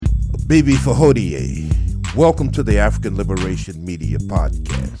Bibi Fahodie. Welcome to the African Liberation Media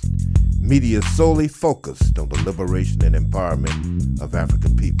Podcast. Media solely focused on the liberation and empowerment of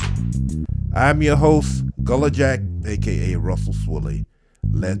African people. I'm your host, Gullah Jack, aka Russell Swilley.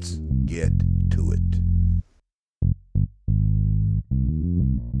 Let's get to it.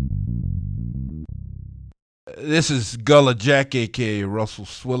 This is Gullah Jack, aka Russell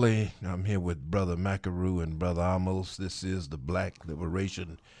Swilley. I'm here with Brother Macaru and Brother Amos. This is the Black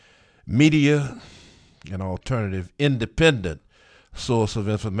Liberation Media, an alternative, independent source of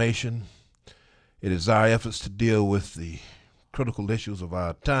information. It is our efforts to deal with the critical issues of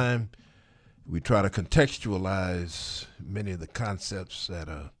our time. We try to contextualize many of the concepts that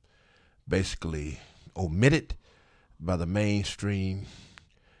are basically omitted by the mainstream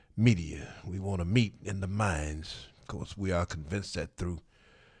media. We want to meet in the minds. Of course, we are convinced that through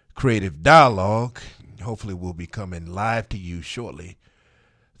creative dialogue, hopefully we'll be coming live to you shortly.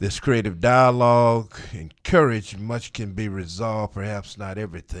 This creative dialogue encouraged, much can be resolved, perhaps not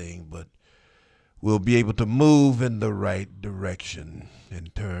everything, but we'll be able to move in the right direction in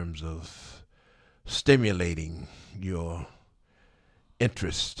terms of stimulating your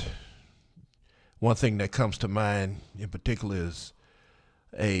interest. One thing that comes to mind in particular is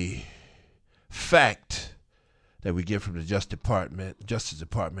a fact that we get from the Justice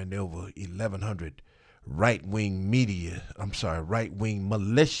Department. Over 1,100 right-wing militia,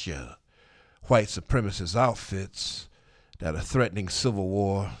 white supremacist outfits that are threatening civil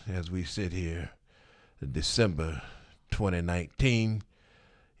war as we sit here in December 2019.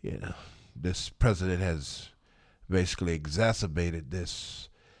 This president has basically exacerbated this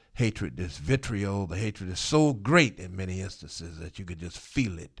hatred, this vitriol. The hatred is so great in many instances that you could just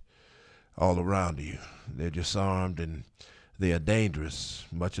feel it all around you. They're disarmed and they are dangerous.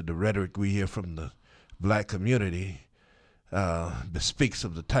 Much of the rhetoric we hear from the black community bespeaks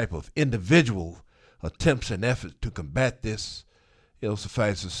of the type of individual attempts and efforts to combat this. It'll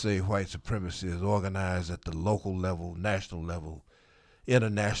suffice to say white supremacy is organized at the local level, national level,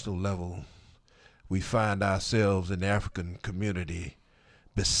 international level. We find ourselves in the African community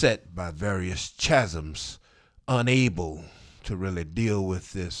beset by various chasms, unable to really deal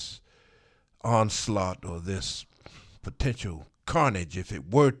with this onslaught or this potential carnage if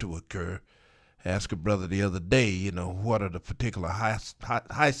it were to occur. I asked a brother the other day, what are the particular high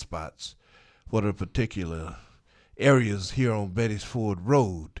spots? What are the particular areas here on Betty's Ford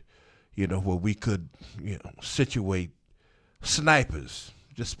Road, where we could, situate snipers?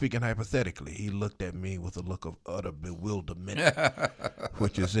 Just speaking hypothetically. He looked at me with a look of utter bewilderment,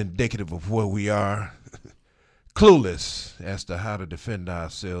 which is indicative of where we are, clueless as to how to defend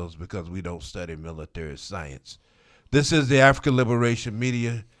ourselves because we don't study military science. This is the African Liberation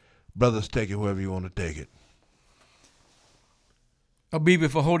Media. Brothers, take it wherever you want to take it. Bibi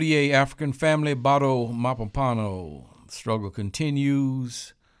Fahodie, African family, Bado Mapapano. Struggle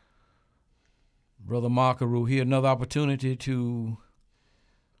continues. Brother Macaru here, another opportunity to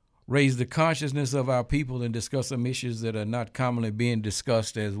raise the consciousness of our people and discuss some issues that are not commonly being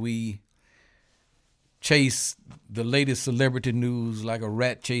discussed as we chase the latest celebrity news like a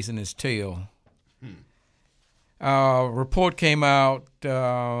rat chasing his tail. A report came out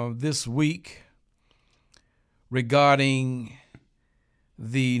this week regarding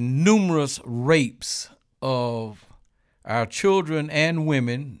the numerous rapes of our children and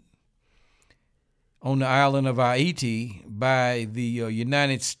women on the island of Haiti by the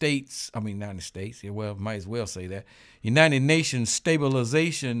United Nations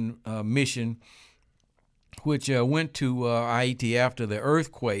Stabilization Mission, which went to Haiti after the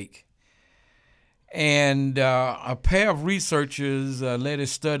earthquake. And a pair of researchers led a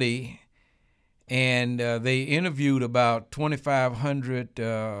study, and they interviewed about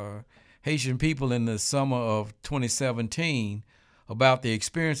 2,500 Haitian people in the summer of 2017 about the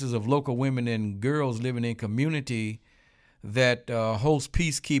experiences of local women and girls living in community that host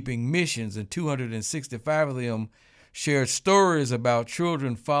peacekeeping missions, and 265 of them shared stories about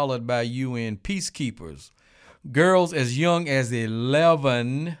children followed by UN peacekeepers. Girls as young as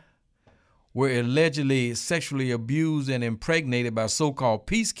 11 were allegedly sexually abused and impregnated by so-called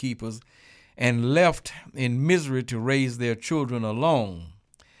peacekeepers and left in misery to raise their children alone.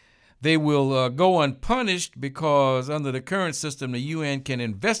 They will go unpunished because under the current system, the UN can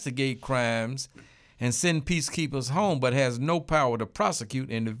investigate crimes and send peacekeepers home, but has no power to prosecute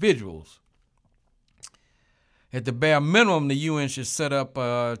individuals. At the bare minimum, the UN should set up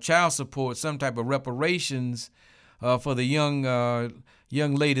child support, some type of reparations for the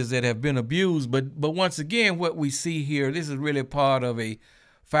young ladies that have been abused. But once again, what we see here, this is really part of a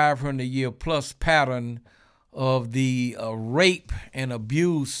 500-year plus pattern of the rape and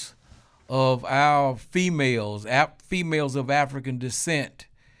abuse of our females, females of African descent.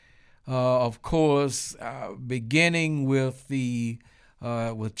 Of course, beginning with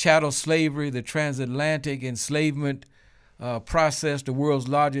with chattel slavery, the transatlantic enslavement process, the world's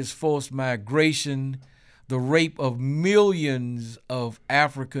largest forced migration, the rape of millions of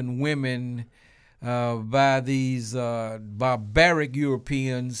African women by these barbaric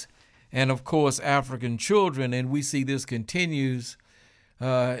Europeans, and of course African children. And we see this continues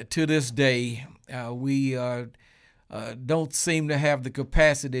to this day. We don't seem to have the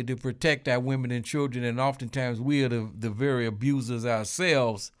capacity to protect our women and children, and oftentimes we are the very abusers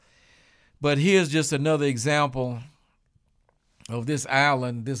ourselves. But here's just another example of this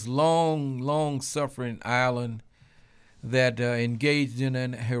island, this long suffering island that engaged in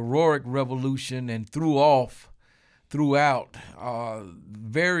an heroic revolution and throughout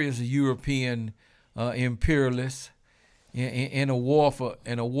various European imperialists in a war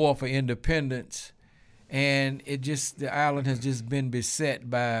for independence. And the island has just been beset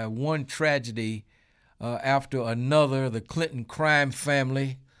by one tragedy after another. The Clinton crime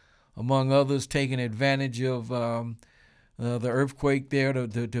family, among others, taking advantage of the earthquake there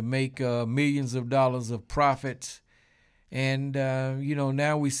to make millions of dollars of profits. And,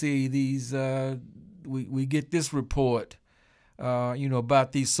 now we see these, we get this report,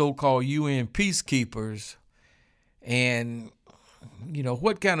 about these so-called UN peacekeepers. And,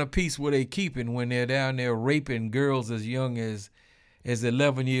 what kind of peace were they keeping when they're down there raping girls as young as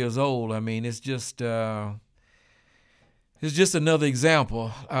 11 years old? I mean, it's just another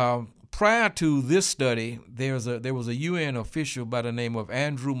example. Prior to this study, there was a UN official by the name of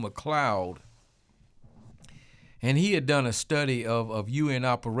Andrew McLeod, and he had done a study of UN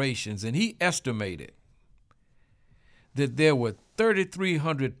operations, and he estimated that there were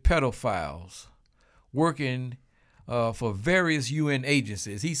 3,300 pedophiles working for various UN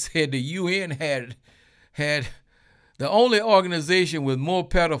agencies. He said the UN had the only organization with more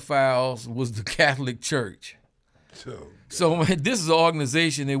pedophiles was the Catholic Church. So this is an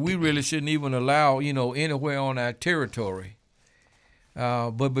organization that we really shouldn't even allow, anywhere on our territory.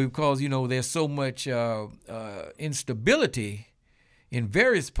 But because, there's so much instability in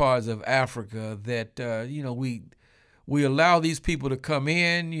various parts of Africa that, we allow these people to come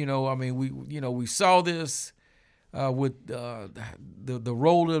in. We saw this with the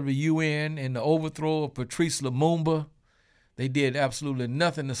role of the UN in the overthrow of Patrice Lumumba. They did absolutely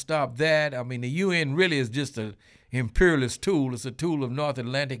nothing to stop that. I mean, the UN really is just an imperialist tool. It's a tool of North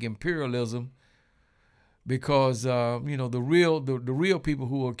Atlantic imperialism because, the real people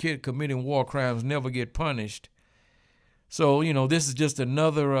who are committing war crimes never get punished. So, this is just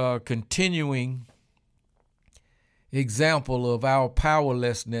another continuing example of our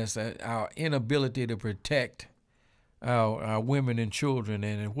powerlessness, our inability to protect our women and children.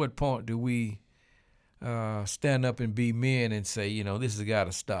 And at what point do we stand up and be men and say, this has got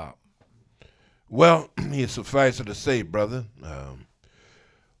to stop? Well, it suffices to say, brother,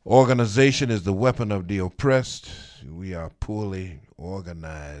 organization is the weapon of the oppressed. We are poorly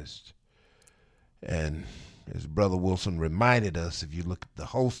organized. And as Brother Wilson reminded us, if you look at the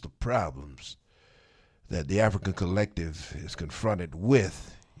host of problems that the African collective is confronted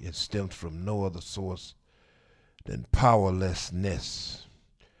with, it stems from no other source than powerlessness.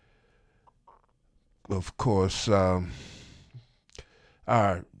 Of course, our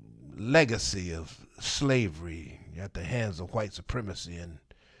legacy of slavery at the hands of white supremacy and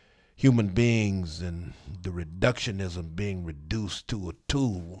human beings, and the reductionism being reduced to a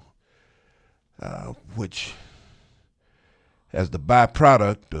tool, which, as the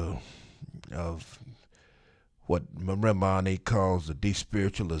byproduct of what Marembane calls the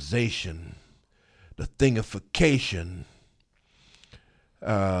despiritualization, the thingification,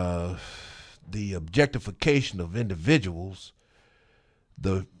 the objectification of individuals,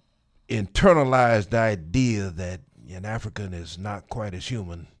 the internalized idea that an African is not quite as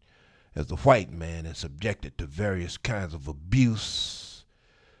human as the white man and subjected to various kinds of abuse,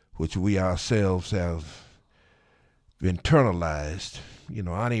 which we ourselves have internalized.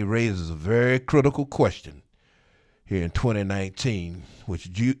 Ani raises a very critical question here in 2019, which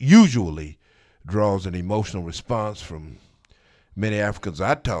usually draws an emotional response from many Africans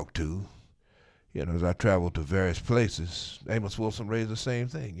I talk to, as I travel to various places. Amos Wilson raised the same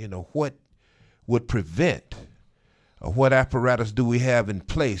thing. What would prevent, or what apparatus do we have in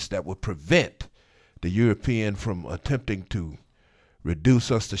place that would prevent the European from attempting to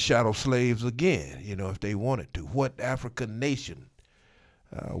reduce us to chattel slaves again, if they wanted to? What African nation,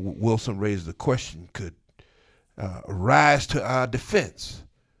 Wilson raised the question, could rise to our defense?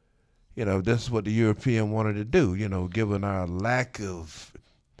 This is what the European wanted to do, given our lack of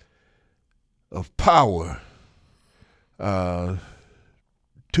of power to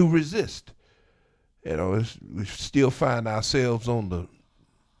resist. We still find ourselves on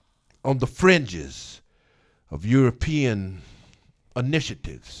the fringes of European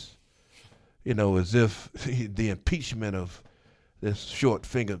initiatives. As if the impeachment of this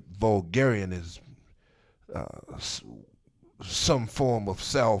short-fingered vulgarian is some form of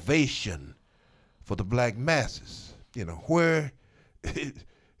salvation for the black masses. Where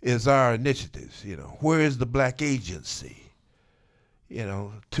is our initiatives? Where is the black agency?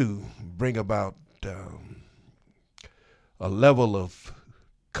 To bring about a level of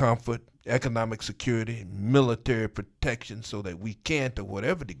comfort, economic security, military protection, so that we can, to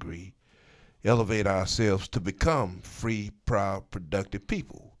whatever degree, elevate ourselves to become free, proud, productive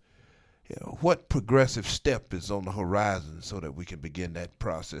people. What progressive step is on the horizon so that we can begin that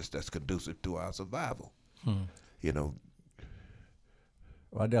process that's conducive to our survival? Well,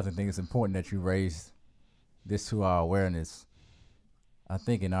 I definitely think it's important that you raise this to our awareness. I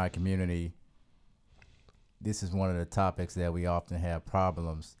think in our community, this is one of the topics that we often have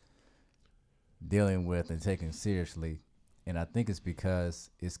problems dealing with and taking seriously. And I think it's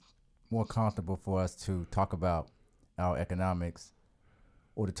because it's more comfortable for us to talk about our economics,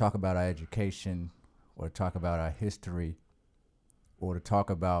 or to talk about our education, or to talk about our history, or to talk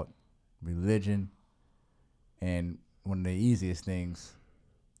about religion, and one of the easiest things,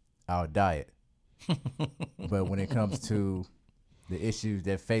 our diet. But when it comes to the issues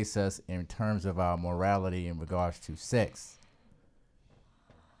that face us in terms of our morality in regards to sex,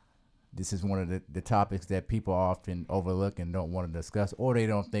 this is one of the topics that people often overlook and don't want to discuss, or they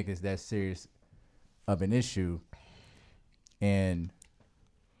don't think it's that serious of an issue. And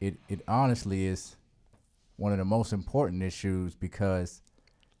it honestly is one of the most important issues because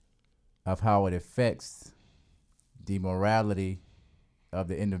of how it affects the morality of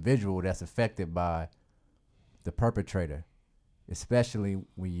the individual that's affected by the perpetrator, especially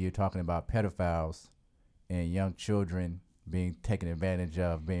when you're talking about pedophiles and young children being taken advantage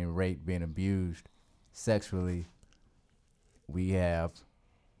of, being raped, being abused sexually. We have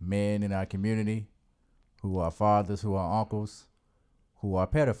men in our community who are fathers, who are uncles, who are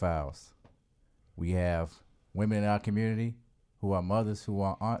pedophiles. We have women in our community who are mothers, who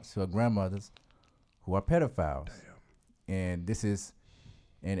are aunts, who are grandmothers, who are pedophiles. Damn. And this is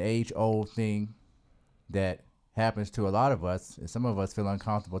an age-old thing that happens to a lot of us, and some of us feel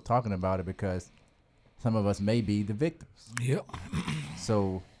uncomfortable talking about it because some of us may be the victims. Yep.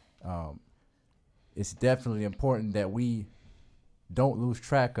 So it's definitely important that we don't lose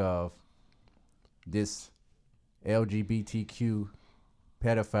track of this LGBTQ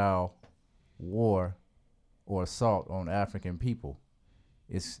pedophile war or assault on African people.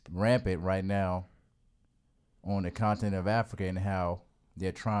 It's rampant right now on the continent of Africa, and how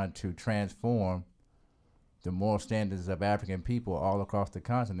they're trying to transform the moral standards of African people all across the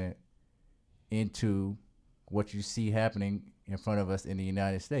continent into what you see happening in front of us in the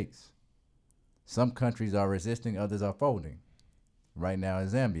United States. Some countries are resisting, others are folding. Right now in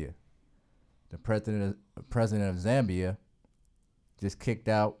Zambia, the president of Zambia just kicked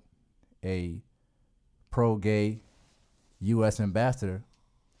out a pro-gay U.S. ambassador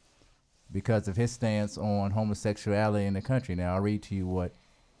because of his stance on homosexuality in the country. Now, I'll read to you what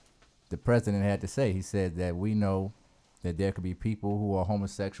the president had to say. He said that we know that there could be people who are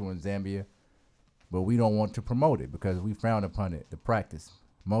homosexual in Zambia, but we don't want to promote it because we frown upon it, the practice.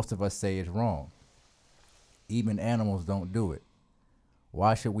 Most of us say it's wrong. Even animals don't do it.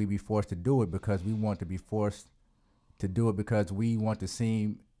 Why should we be forced to do it? Because we want to be forced to do it because we want to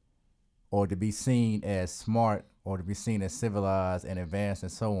seem or to be seen as smart or to be seen as civilized and advanced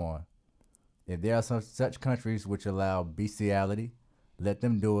and so on. If there are such countries which allow bestiality, let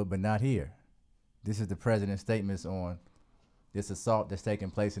them do it, but not here. This is the president's statements on this assault that's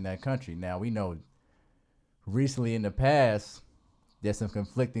taking place in that country. Now, we know recently in the past, there's some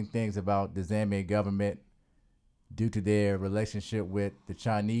conflicting things about the Zambian government due to their relationship with the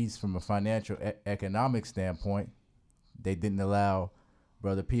Chinese from a financial economic standpoint. They didn't allow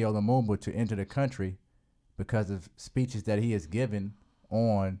Brother P.O. Lumumba to enter the country because of speeches that he has given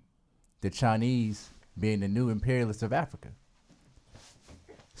on the Chinese being the new imperialists of Africa.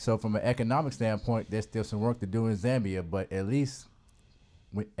 So from an economic standpoint, there's still some work to do in Zambia, but at least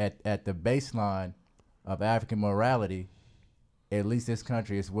at the baseline of African morality, at least this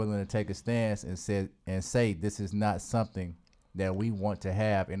country is willing to take a stance and say this is not something that we want to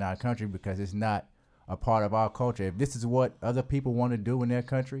have in our country because it's not a part of our culture. If this is what other people want to do in their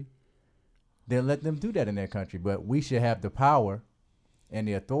country, then let them do that in their country. But we should have the power and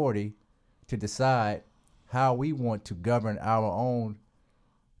the authority to decide how we want to govern our own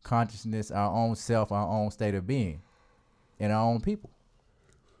consciousness, our own self, our own state of being, and our own people.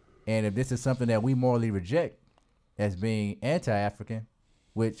 And if this is something that we morally reject as being anti-African,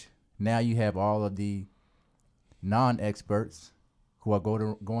 which now you have all of the non-experts who are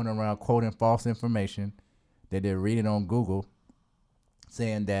going around quoting false information that they're reading on Google,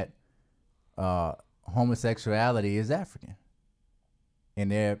 saying that homosexuality is African.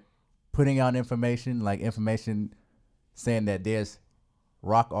 And they're putting out information saying that there's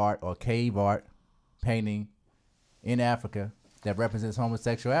rock art or cave art painting in Africa that represents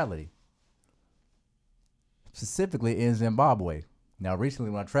homosexuality, specifically in Zimbabwe. Now,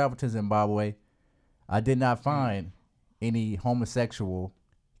 recently when I traveled to Zimbabwe, I did not find any homosexual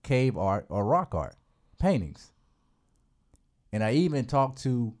cave art or rock art paintings. And I even talked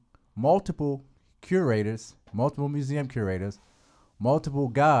to multiple curators, multiple museum curators, multiple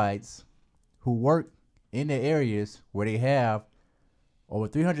guides who work in the areas where they have over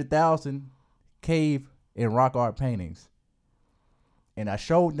 300,000 cave and rock art paintings. And I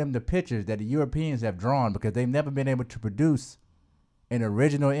showed them the pictures that the Europeans have drawn because they've never been able to produce an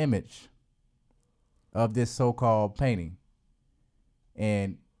original image of this so-called painting.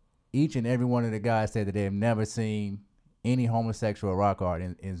 And each and every one of the guys said that they have never seen any homosexual rock art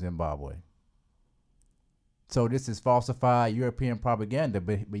in Zimbabwe. So this is falsified European propaganda,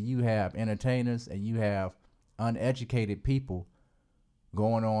 but you have entertainers and you have uneducated people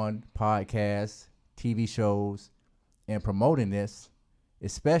going on podcasts, TV shows, and promoting this,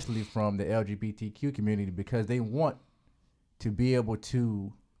 especially from the LGBTQ community, because they want to be able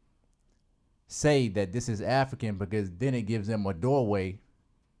to say that this is African, because then it gives them a doorway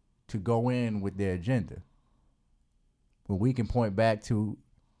to go in with their agenda. But we can point back to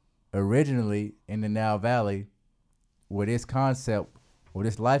originally in the Nile Valley where this concept or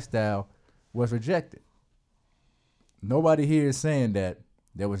this lifestyle was rejected. Nobody here is saying that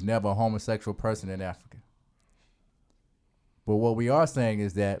there was never a homosexual person in Africa. But what we are saying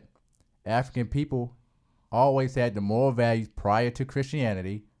is that African people always had the moral values prior to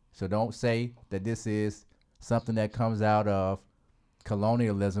Christianity. So don't say that this is something that comes out of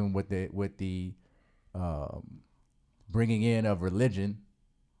colonialism with the bringing in of religion,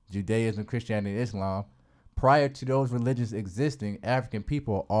 Judaism, Christianity, and Islam. Prior to those religions existing, African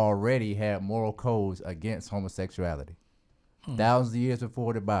people already had moral codes against homosexuality. Thousands of years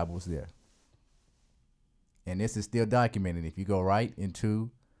before the Bible was there. And this is still documented. If you go right into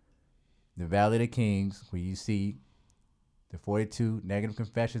the Valley of the Kings, where you see the 42 negative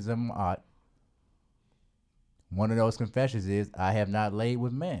confessions of Ma'at, one of those confessions is, I have not laid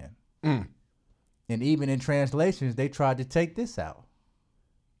with man. And even in translations, they tried to take this out.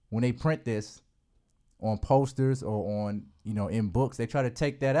 When they print this on posters or on, in books, they try to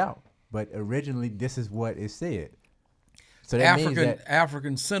take that out. But originally, this is what it said. So that means that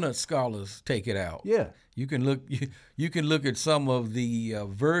African Synod scholars take it out. Yeah. You can look at some of the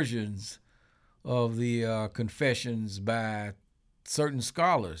versions of the confessions by certain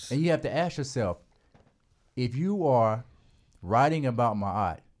scholars. And you have to ask yourself, if you are writing about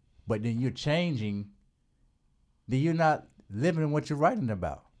Ma'at, but then you're changing, then you're not living what you're writing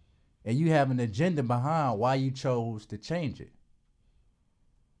about. And you have an agenda behind why you chose to change it.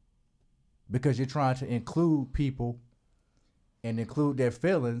 Because you're trying to include people and include their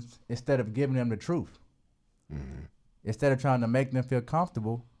feelings instead of giving them the truth. Mm-hmm. Instead of trying to make them feel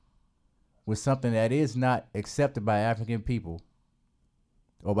comfortable with something that is not accepted by African people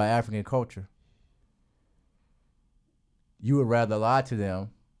or by African culture, you would rather lie to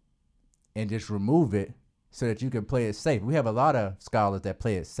them and just remove it so that you can play it safe. We have a lot of scholars that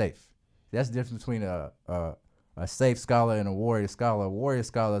play it safe. That's the difference between a safe scholar and a warrior scholar. A warrior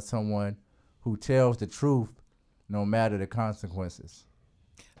scholar is someone who tells the truth no matter the consequences.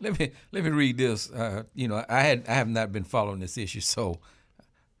 Let me read this. I have not been following this issue, so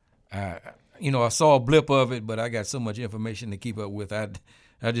I saw a blip of it, but I got so much information to keep up with. I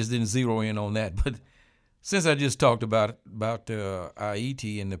just didn't zero in on that. But since I just talked about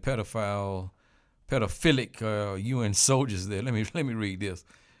Haiti and the pedophilic UN soldiers there, let me read this.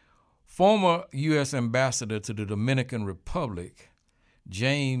 Former U.S. Ambassador to the Dominican Republic,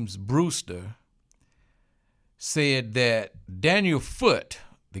 James Brewster, said that Daniel Foote,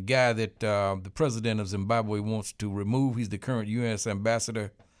 the guy that the president of Zimbabwe wants to remove, he's the current U.S.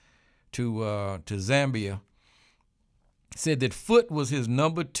 ambassador to Zambia, said that Foote was his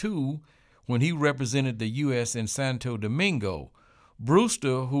number 2 when he represented the U.S. in Santo Domingo.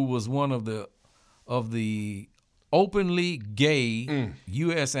 Brewster, who was one of the openly gay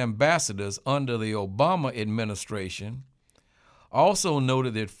U.S. ambassadors under the Obama administration, also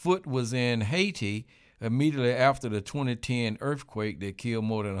noted that Foote was in Haiti immediately after the 2010 earthquake that killed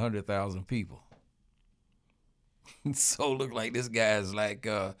more than 100,000 people. So look like this guy's like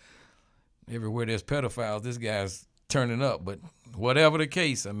everywhere there's pedophiles, this guy's turning up. But whatever the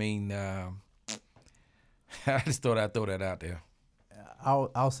case, I mean, I just thought I'd throw that out there.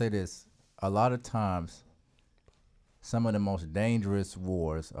 I'll say this. A lot of times, some of the most dangerous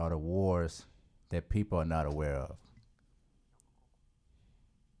wars are the wars that people are not aware of.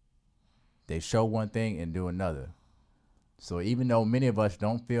 They show one thing and do another. So even though many of us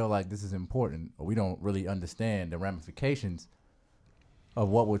don't feel like this is important, or we don't really understand the ramifications of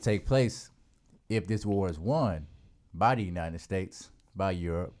what will take place if this war is won by the United States, by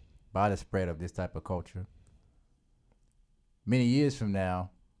Europe, by the spread of this type of culture, many years from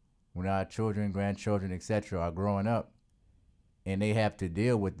now, when our children, grandchildren, etc. are growing up and they have to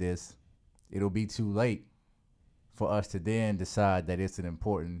deal with this, it'll be too late for us to then decide that it's an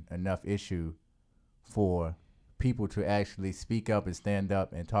important enough issue for people to actually speak up and stand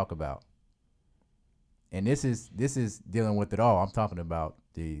up and talk about. And this is dealing with it all. I'm talking about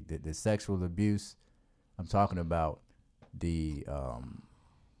the sexual abuse. I'm talking about the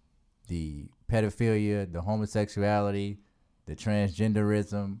pedophilia, the homosexuality, the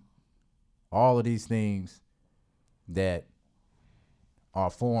transgenderism, all of these things that are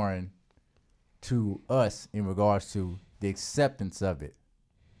foreign to us in regards to the acceptance of it.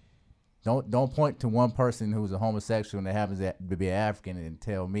 Don't point to one person who's a homosexual and that happens to be African and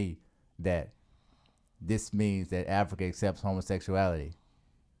tell me that this means that Africa accepts homosexuality.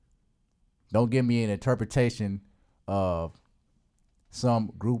 Don't give me an interpretation of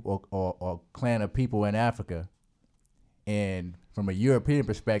some group or clan of people in Africa, and from a European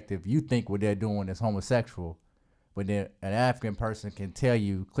perspective, you think what they're doing is homosexual, but then an African person can tell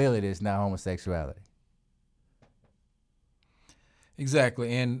you clearly that it's not homosexuality.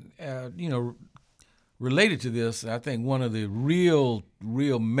 Exactly. And, related to this, I think one of the real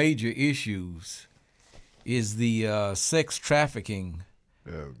major issues is the sex trafficking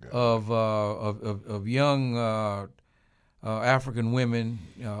of young African women.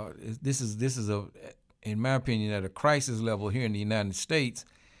 This is in my opinion, at a crisis level here in the United States.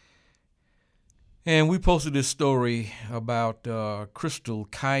 And we posted this story about Crystal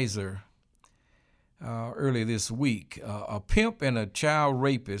Kaiser earlier this week. A pimp and a child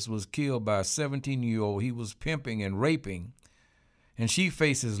rapist was killed by a 17-year-old he was pimping and raping, and she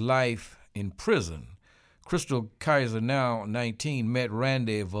faces life in prison. Crystal Kaiser, now 19, met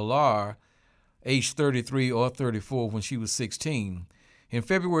Randy Villar, age 33 or 34, when she was 16. In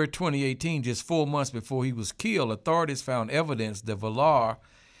February 2018, just 4 months before he was killed, authorities found evidence that Villar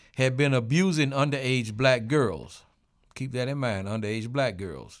had been abusing underage black girls. Keep that in mind, underage black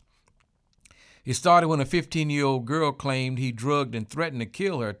girls. It started when a 15-year-old girl claimed he drugged and threatened to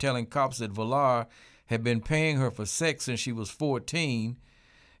kill her, telling cops that Villar had been paying her for sex since she was 14.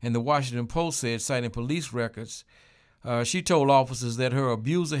 And the Washington Post said, citing police records, she told officers that her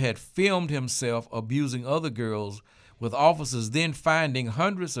abuser had filmed himself abusing other girls, with officers then finding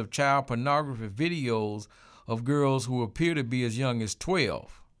hundreds of child pornography videos of girls who appear to be as young as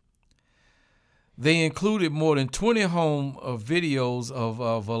 12. They included more than 20 home videos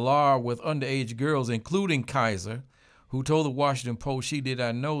of Villar with underage girls, including Kaiser, who told the Washington Post she did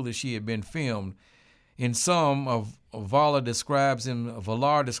not know that she had been filmed. In some, Villar describes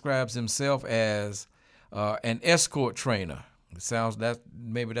himself as an escort trainer. It sounds that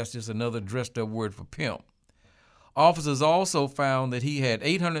maybe that's just another dressed up word for pimp. Officers also found that he had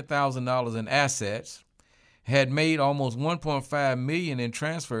 $800,000 in assets, had made almost $1.5 million in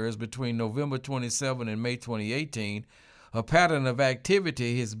transfers between November 27 and May 2018, a pattern of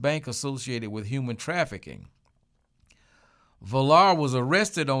activity his bank associated with human trafficking. Villar was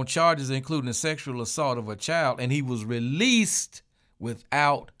arrested on charges including sexual assault of a child, and he was released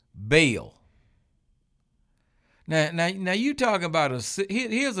without bail. Now you talking about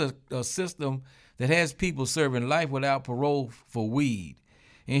here's a system that has people serving life without parole for weed.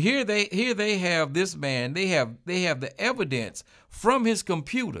 And here they have this man. They have the evidence from his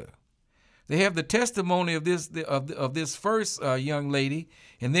computer. They have the testimony of this first young lady,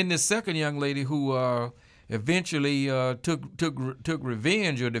 and then this second young lady who eventually took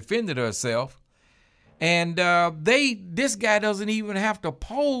revenge or defended herself. And this guy doesn't even have to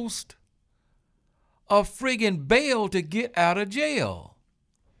post a friggin' bail to get out of jail.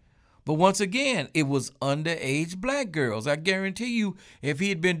 But once again, it was underage black girls. I guarantee you, if he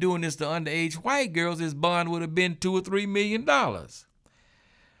had been doing this to underage white girls, his bond would have been $2 or $3 million.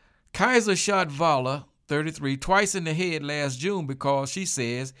 Kaiser shot Villar, 33, twice in the head last June because she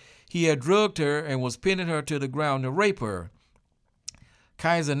says he had drugged her and was pinning her to the ground to rape her.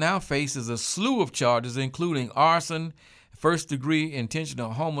 Kaiser now faces a slew of charges, including arson, first-degree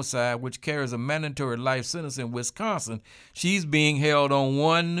intentional homicide, which carries a mandatory life sentence in Wisconsin. She's being held on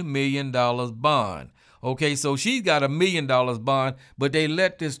 $1 million bond. Okay, so she's got $1 million bond, but they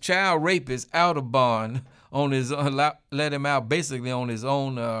let this child rapist out of bond on his let him out basically on his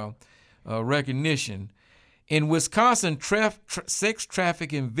own recognition. In Wisconsin, sex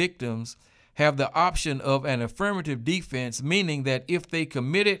trafficking victims have the option of an affirmative defense, meaning that if they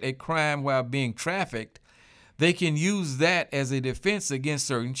committed a crime while being trafficked, they can use that as a defense against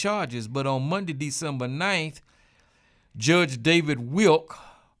certain charges. But on Monday, December 9th, Judge David Wilk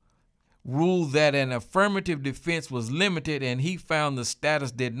ruled that an affirmative defense was limited, and he found the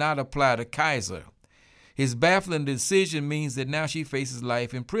status did not apply to Kaiser. His baffling decision means that now she faces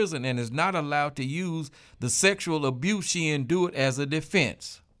life in prison and is not allowed to use the sexual abuse she endured as a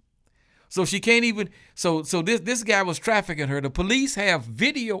defense. So she can't even. So this guy was trafficking her. The police have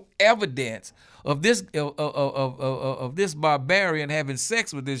video evidence of this of this barbarian having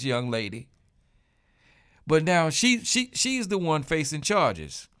sex with this young lady. But now she's the one facing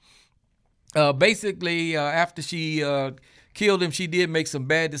charges. Basically, after she killed him, she did make some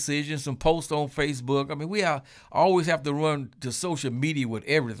bad decisions, some posts on Facebook. I mean, we always have to run to social media with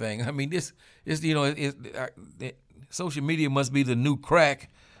everything. I mean, this social media must be the new crack,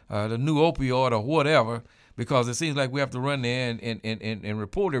 the new opioid or whatever, because it seems like we have to run there and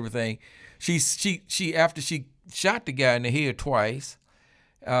report everything. She after she shot the guy in the head twice,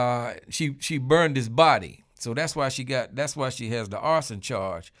 she burned his body. So that's why she has the arson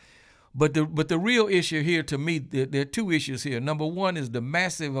charge. But the real issue here to me, there are two issues here. Number one is the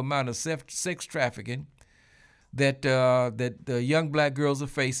massive amount of sex trafficking that the young black girls are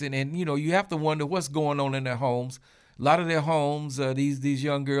facing, and you have to wonder what's going on in their homes. A lot of their homes, these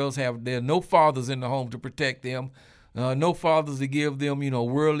young girls there are no fathers in the home to protect them, no fathers to give them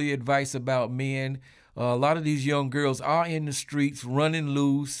worldly advice about men. A lot of these young girls are in the streets running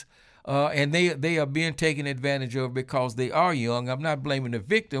loose, and they are being taken advantage of because they are young. I'm not blaming the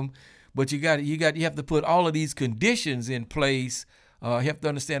victim. But you have to put all of these conditions in place. You have to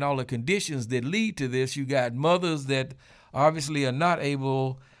understand all the conditions that lead to this. You got mothers that obviously are not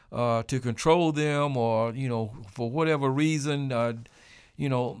able to control them, or for whatever reason, But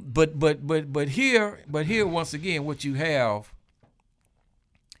here once again, what you have,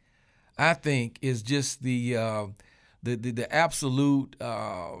 I think, is just the absolute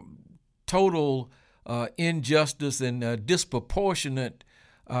total injustice and disproportionate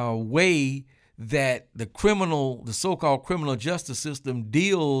way that the so-called criminal justice system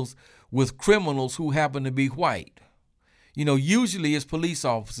deals with criminals who happen to be white. Usually it's police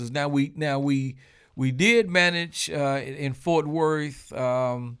officers. Now we did manage in Fort Worth,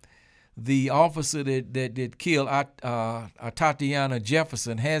 the officer that killed Tatiana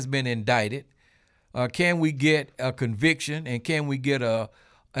Jefferson has been indicted. Can we get a conviction, and can we get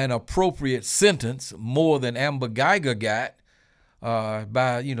an appropriate sentence, more than Amber Geiger got?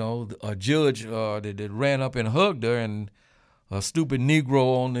 By a judge that ran up and hugged her, and a stupid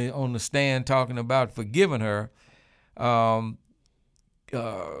Negro on the stand talking about forgiving her.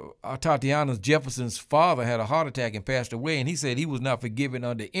 Tatiana Jefferson's father had a heart attack and passed away, and he said he was not forgiven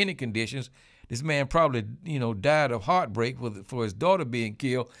under any conditions. This man probably died of heartbreak for his daughter being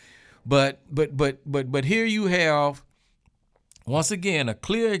killed. But here you have, once again, a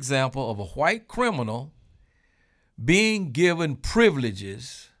clear example of a white criminal being given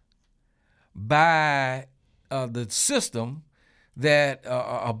privileges by the system, that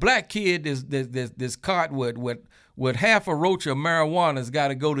a black kid that's caught with half a roach of marijuana has got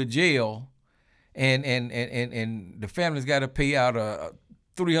to go to jail, and the family's got to pay out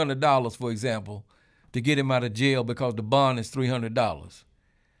 $300, for example, to get him out of jail because the bond is $300.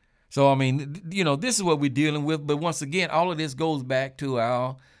 So I mean, this is what we're dealing with. But once again, all of this goes back to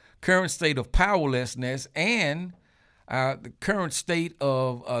our current state of powerlessness and the current state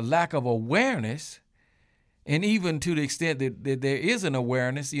of lack of awareness, and even to the extent that there is an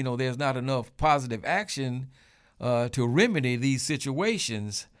awareness, there's not enough positive action to remedy these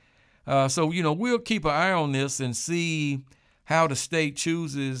situations. So we'll keep an eye on this and see how the state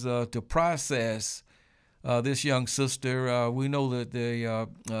chooses to process this young sister. We know that the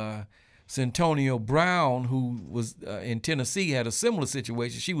Centonio Brown, who was in Tennessee, had a similar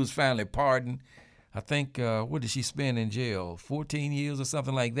situation. She was finally pardoned. I think, what did she spend in jail? 14 years or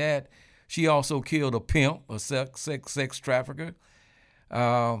something like that. She also killed a pimp, a sex trafficker.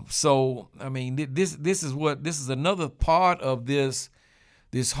 So I mean, this is another part of this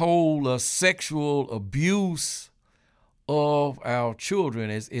whole sexual abuse of our children.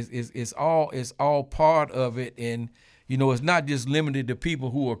 It's all part of it. And it's not just limited to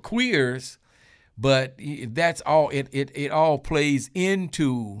people who are queers, but that's all. It all plays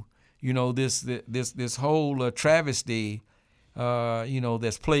into this whole travesty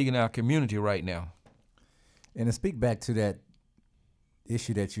that's plaguing our community right now. And to speak back to that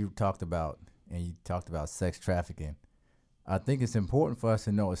issue that you talked about, and you talked about sex trafficking, I think it's important for us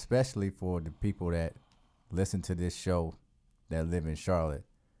to know, especially for the people that listen to this show that live in Charlotte.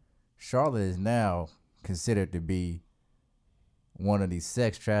 Charlotte is now considered to be one of these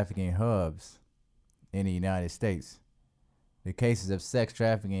sex trafficking hubs in the United States. The cases of sex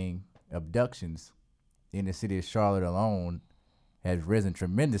trafficking abductions in the city of Charlotte alone has risen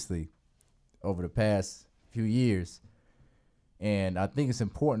tremendously over the past few years. And I think it's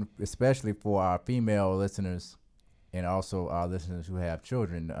important, especially for our female listeners and also our listeners who have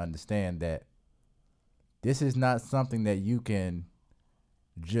children, to understand that this is not something that you can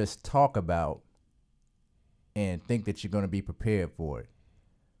just talk about and think that you're going to be prepared for it.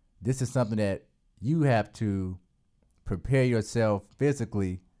 This is something that you have to prepare yourself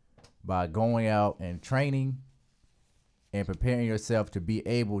physically by going out and training and preparing yourself to be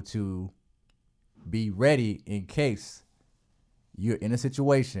able to be ready in case you're in a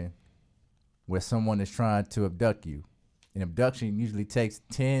situation where someone is trying to abduct you. An abduction usually takes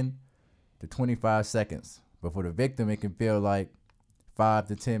 10 to 25 seconds, but for the victim, it can feel like 5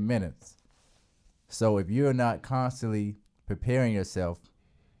 to 10 minutes. So if you're not constantly preparing yourself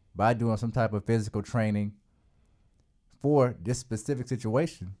by doing some type of physical training for this specific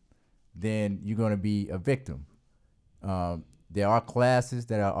situation, then you're going to be a victim. There are classes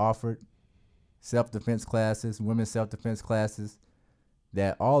that are offered, self-defense classes, women's self-defense classes,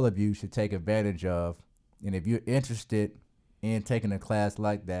 that all of you should take advantage of. And if you're interested in taking a class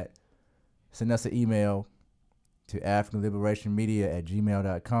like that, send us an email to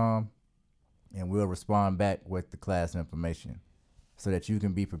africanliberationmedia@gmail.com, and we'll respond back with the class information so that you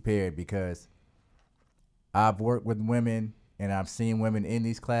can be prepared, because I've worked with women and I've seen women in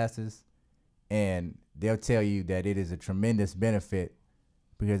these classes, and they'll tell you that it is a tremendous benefit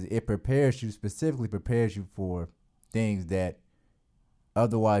because it specifically prepares you for things that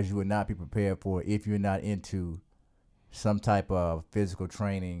otherwise you would not be prepared for if you're not into some type of physical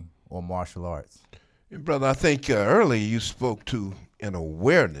training or martial arts. And brother, I think earlier you spoke to an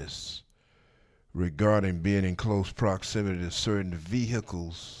awareness regarding being in close proximity to certain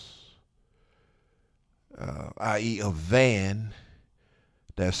vehicles, i.e. a van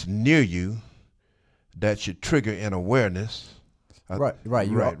that's near you, that should trigger an awareness. Right.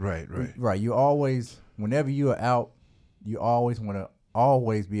 You always, whenever you are out, you always want to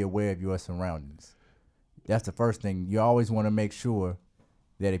be aware of your surroundings. That's the first thing. You always want to make sure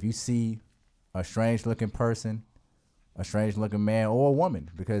that if you see a strange looking person, a strange looking man or a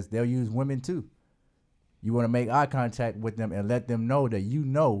woman, because they'll use women too, you want to make eye contact with them and let them know that you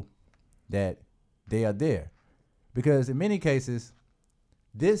know that they are there. Because in many cases,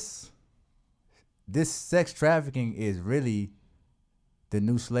 this sex trafficking is really the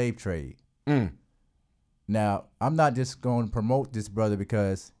new slave trade. Now, I'm not just going to promote this brother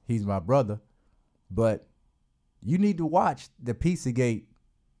because he's my brother, but you need to watch the Pizzagate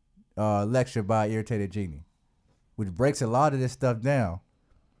lecture by Irritated Genie, which breaks a lot of this stuff down.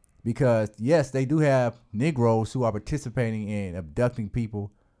 Because, yes, they do have Negroes who are participating in abducting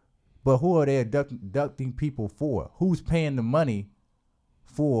people, but who are they abducting people for? Who's paying the money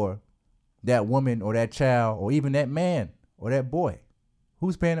for that woman or that child or even that man or that boy?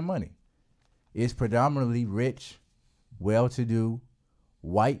 Who's paying the money? It's predominantly rich, well-to-do,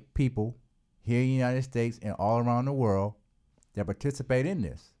 white people here in the United States and all around the world that participate in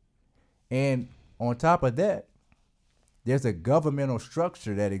this. And on top of that, there's a governmental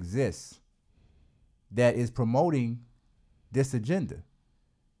structure that exists that is promoting this agenda,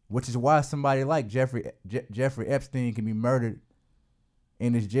 which is why somebody like Jeffrey Epstein can be murdered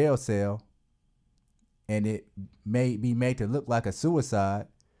in his jail cell and it may be made to look like a suicide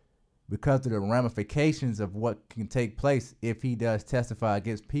because of the ramifications of what can take place if he does testify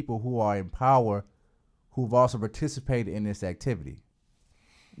against people who are in power who've also participated in this activity.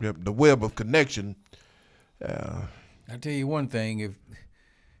 Yep, the web of connection. I'll tell you one thing,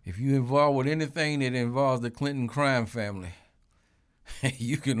 if you're involved with anything that involves the Clinton crime family,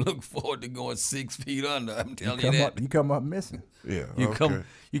 you can look forward to going 6 feet under. I'm telling you that. You come up missing. Yeah, you come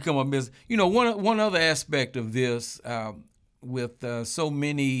up missing. You know, one other aspect of this, with so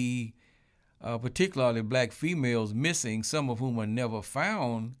many, particularly black females missing, some of whom are never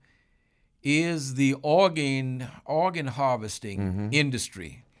found, is the organ harvesting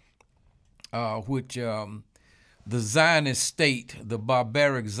industry, which the Zionist state, the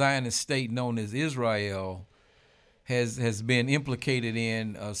barbaric Zionist state known as Israel, has been implicated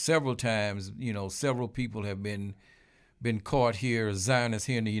in several times. You know, several people have been caught here, Zionists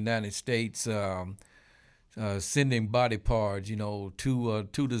here in the United States, sending body parts, you know, to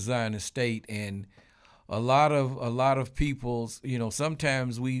the Zionist state. And a lot of people, you know,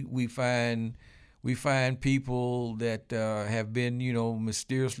 sometimes we find people that have been, you know,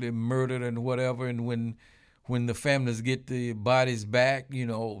 mysteriously murdered and whatever, and when the families get the bodies back, you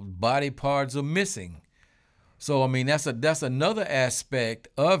know, body parts are missing. So I mean, that's another aspect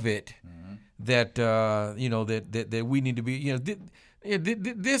of it that you know that we need to be, you know,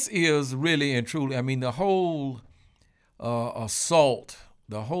 this is really and truly, I mean, the whole assault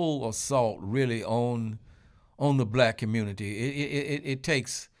really on the black community. It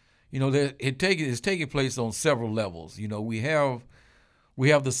takes, you know, it's taking place on several levels. You know, we have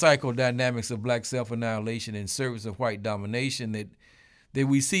the psychodynamics of black self-annihilation in service of white domination that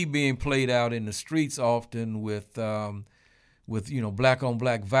we see being played out in the streets often with you know, black on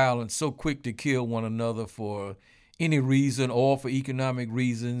black violence, so quick to kill one another for any reason or for economic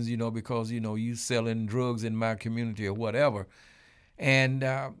reasons, you know, because, you know, you selling drugs in my community or whatever. And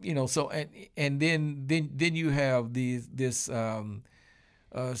you know, so and then you have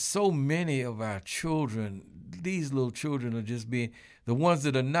so many of our children, these little children are just being, the ones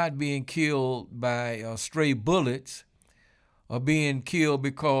that are not being killed by stray bullets are being killed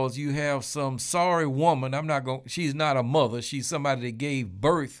because you have some sorry woman. She's not a mother. She's somebody that gave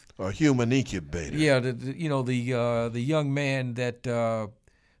birth. A human incubator. Yeah, you know, the young man that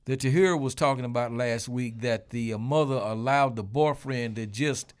Tahir was talking about last week, that the mother allowed the boyfriend to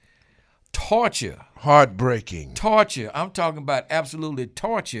just torture. Heartbreaking. Torture. I'm talking about absolutely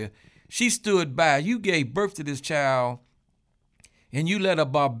torture. She stood by. You gave birth to this child, and you let a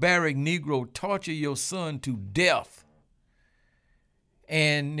barbaric Negro torture your son to death.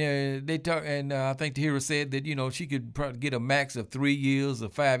 And I think the hero said that, you know, she could probably get a max of 3 years or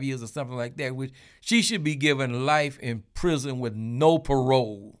 5 years or something like that, which she should be given life in prison with no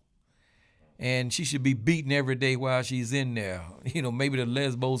parole. And she should be beaten every day while she's in there. You know, maybe the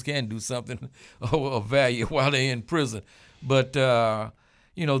lesbos can do something of value while they're in prison. But,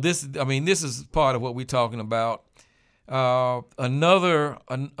 you know, this is part of what we're talking about. Another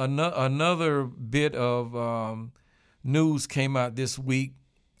bit of news came out this week,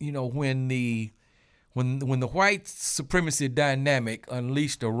 you know, when the white supremacy dynamic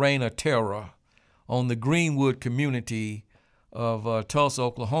unleashed a reign of terror on the Greenwood community of Tulsa,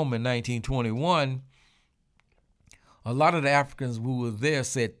 Oklahoma in 1921. A lot of the Africans who were there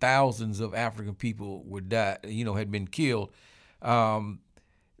said thousands of African people had been killed. The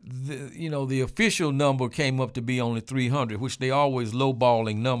official number came up to be only 300, which they always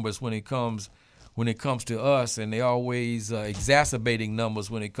lowballing numbers when it comes to us, and they always exacerbating numbers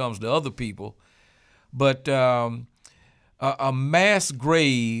when it comes to other people. But a mass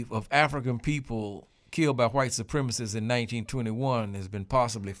grave of African people killed by white supremacists in 1921 has been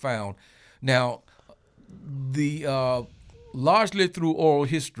possibly found. Now, largely through oral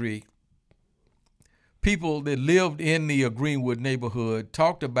history, people that lived in the Greenwood neighborhood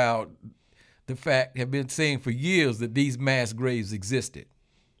talked about the fact, have been saying for years, that these mass graves existed.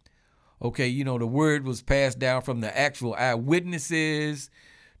 Okay, you know, the word was passed down from the actual eyewitnesses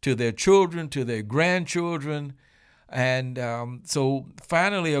to their children, to their grandchildren. And so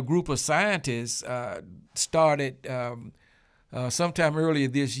finally a group of scientists started sometime earlier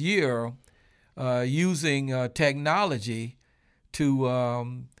this year using technology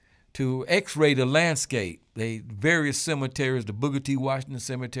to x-ray the landscape. Various cemeteries, the Booker T. Washington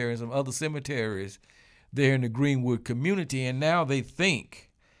Cemetery and some other cemeteries there in the Greenwood community, and now they think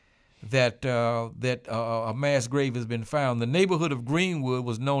that a mass grave has been found. The neighborhood of Greenwood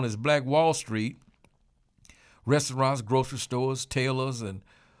was known as Black Wall Street. Restaurants, grocery stores, tailors, and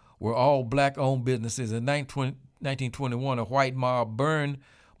were all black-owned businesses. In 1921, a white mob burned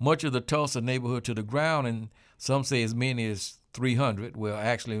much of the Tulsa neighborhood to the ground, and some say as many as 300, well,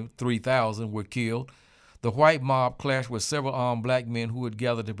 actually 3,000 were killed. The white mob clashed with several armed black men who had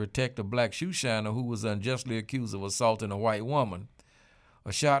gathered to protect a black shoe shiner who was unjustly accused of assaulting a white woman.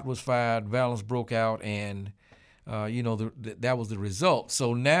 A shot was fired, violence broke out, and that was the result.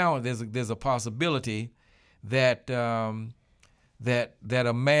 So now there's a possibility that a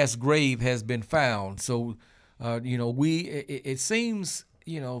mass grave has been found. So it seems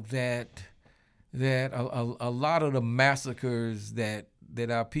that a lot of the massacres that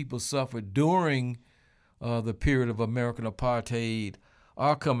our people suffered during the period of American apartheid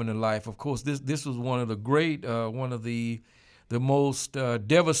are coming to life. Of course, this was one of the most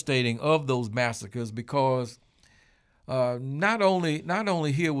devastating of those massacres, because not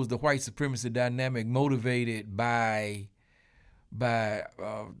only here was the white supremacy dynamic motivated by their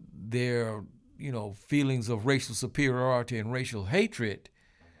feelings of racial superiority and racial hatred,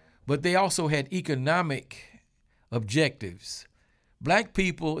 but they also had economic objectives. Black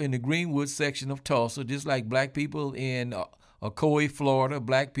people in the Greenwood section of Tulsa, just like black people in Ocoee, Florida,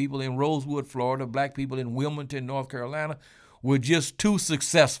 black people in Rosewood, Florida, black people in Wilmington, North Carolina, were just too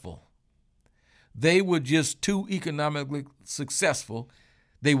successful. They were just too economically successful.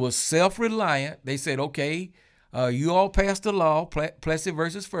 They were self-reliant. They said, okay, you all passed the law, Plessy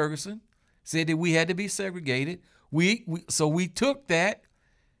versus Ferguson, said that we had to be segregated. So we took that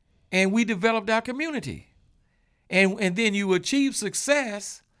and we developed our community. And then you achieve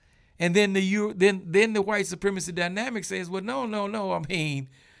success, and then the white supremacy dynamic says, well, no. I mean,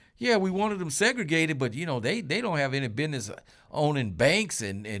 yeah, we wanted them segregated, but they don't have any business owning banks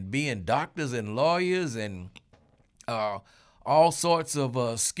and being doctors and lawyers and all sorts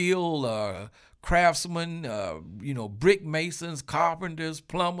of skilled craftsmen, brick masons, carpenters,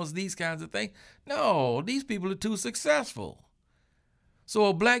 plumbers, these kinds of things. No, these people are too successful. So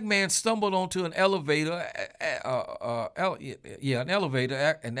a black man stumbled onto an elevator,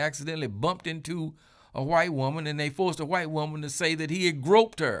 and accidentally bumped into a white woman, and they forced a white woman to say that he had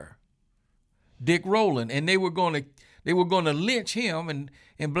groped her, Dick Rowland, and they were going to lynch him,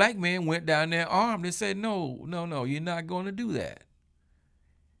 and black men went down there armed and said, no, you're not going to do that.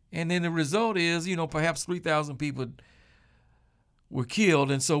 And then the result is, perhaps 3,000 people were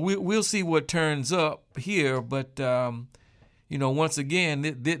killed, and so we'll see what turns up here, but. Once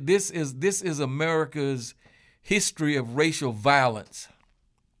again, this is America's history of racial violence.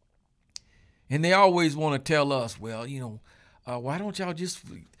 And they always want to tell us, well, why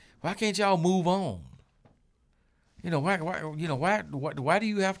can't y'all move on? Why do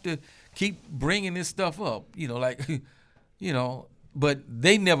you have to keep bringing this stuff up? But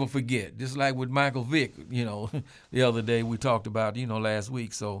they never forget. Just like with Michael Vick, the other day we talked about, last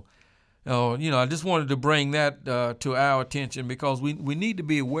week. So. I just wanted to bring that to our attention because we need to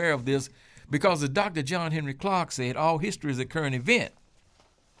be aware of this because as Dr. John Henry Clarke said, all history is a current event.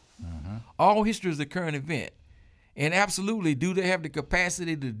 Mm-hmm. All history is a current event. And absolutely, do they have the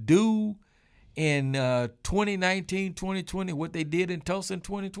capacity to do in 2019, 2020 what they did in Tulsa in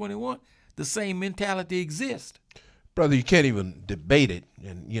 2021? The same mentality exists. Brother, you can't even debate it.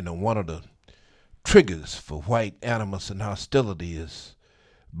 And, one of the triggers for white animus and hostility is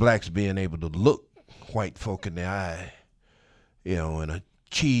blacks being able to look white folk in the eye, and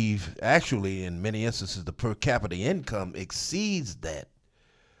achieve, actually, in many instances, the per capita income exceeds that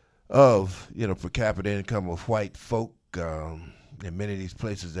of, per capita income of white folk in many of these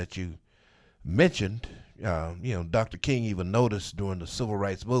places that you mentioned. Dr. King even noticed during the civil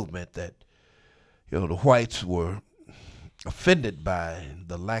rights movement that, the whites were offended by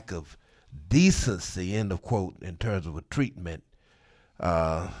the lack of decency, end of quote, in terms of a treatment.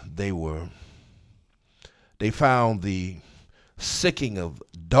 They found the sicking of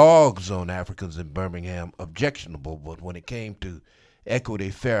dogs on Africans in Birmingham objectionable, but when it came to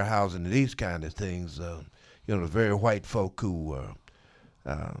equity, fair housing, and these kind of things, the very white folk who were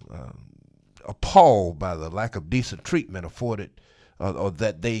appalled by the lack of decent treatment afforded, or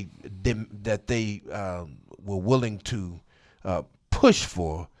that they were willing to push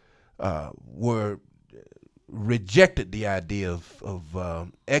for, were rejected the idea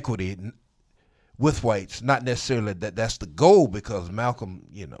of equity with whites. Not necessarily that's the goal, because Malcolm,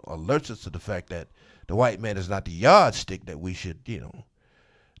 alerts us to the fact that the white man is not the yardstick that we should,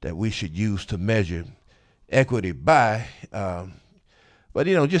 use to measure equity by. But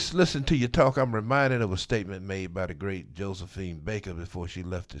just listen to your talk. I'm reminded of a statement made by the great Josephine Baker before she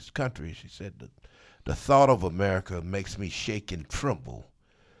left this country. She said that the thought of America makes me shake and tremble.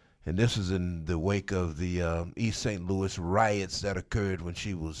 And this is in the wake of the East St. Louis riots that occurred when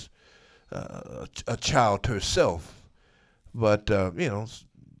she was a child herself. But,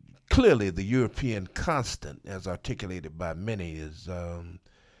 clearly the European constant, as articulated by many, is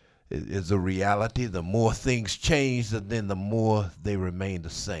a reality. The more things change, then the more they remain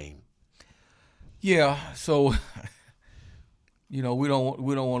the same. Yeah, so, we don't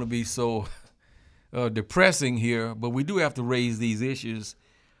want to be so depressing here, but we do have to raise these issues.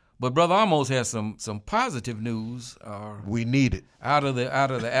 But Brother Amos has some positive news. We need it out of the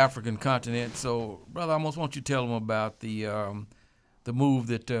African continent. So, Brother Amos, why don't you tell them about the move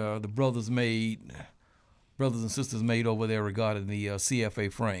that the brothers and sisters made over there regarding the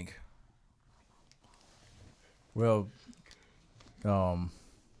CFA Frank? Well, the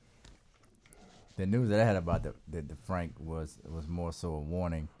news that I had about the Frank was more so a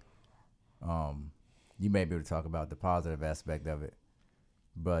warning. you may be able to talk about the positive aspect of it.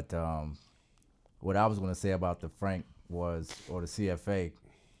 But what I was going to say about the Frank or the CFA,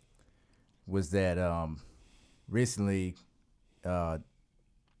 was that recently the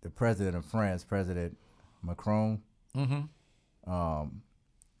president of France, President Macron,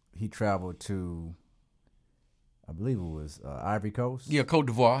 he traveled to, I believe it was Ivory Coast. Yeah, Côte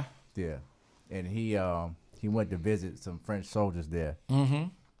d'Ivoire. Yeah, and he went to visit some French soldiers there, Mm-hmm.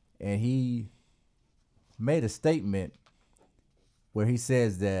 and he made a statement where he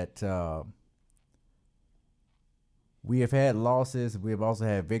says that we have had losses, we have also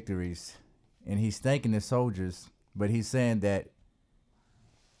had victories, and he's thanking the soldiers, but he's saying that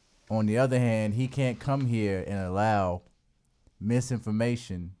on the other hand, he can't come here and allow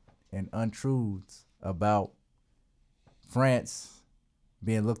misinformation and untruths about France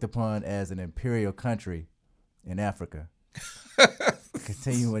being looked upon as an imperial country in Africa,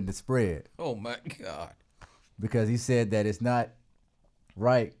 continuing to spread. Oh my God. Because he said that it's not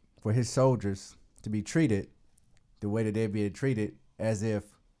right for his soldiers to be treated the way that they're being treated, as if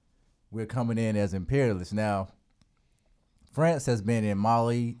we're coming in as imperialists. Now, France has been in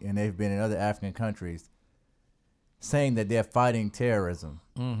Mali and they've been in other African countries saying that they're fighting terrorism.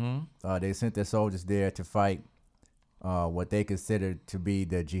 Mm-hmm. They sent their soldiers there to fight what they consider to be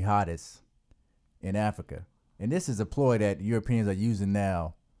the jihadists in Africa. And this is a ploy that Europeans are using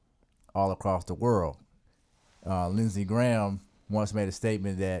now all across the world. Lindsey Graham once made a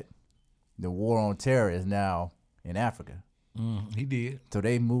statement that the war on terror is now in Africa. He did. So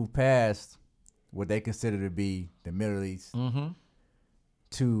they moved past what they consider to be the Middle East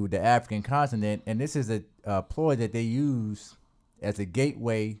to the African continent. And this is a ploy that they use as a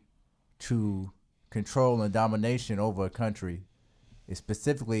gateway to control and domination over a country, is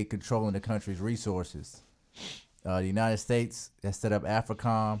specifically controlling the country's resources. The United States has set up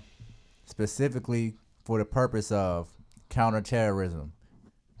AFRICOM specifically for the purpose of counterterrorism,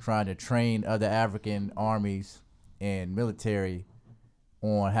 trying to train other African armies and military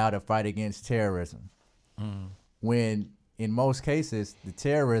on how to fight against terrorism. When in most cases, the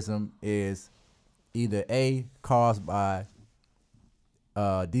terrorism is either A, caused by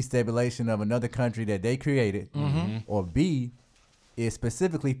destabilization of another country that they created, or B, is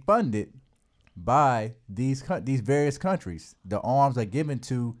specifically funded by these various countries. The arms are given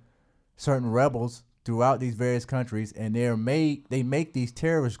to certain rebels throughout these various countries, and they make these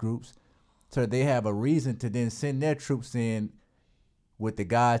terrorist groups so that they have a reason to then send their troops in with the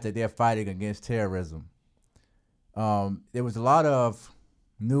guys that they're fighting against terrorism. There was a lot of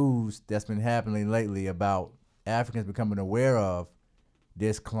news that's been happening lately about Africans becoming aware of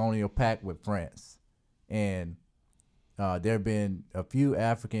this colonial pact with France. And there have been a few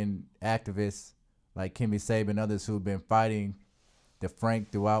African activists like Kimmy Sabe and others who've been fighting the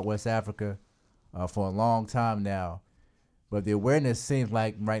Frank throughout West Africa for a long time now. But the awareness seems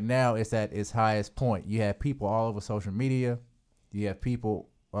like right now it's at its highest point. You have people all over social media. You have people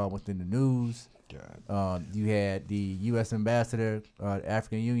within the news. You had the U.S. ambassador, the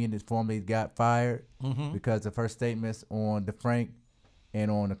African Union, that formerly got fired because of her statements on the Frank and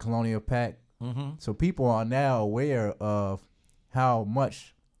on the colonial pact. So people are now aware of how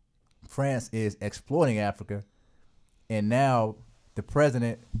much France is exploiting Africa. And now the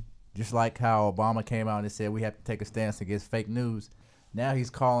president, just like how Obama came out and said we have to take a stance against fake news, now he's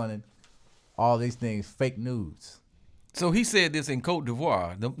calling all these things fake news. So he said this in Côte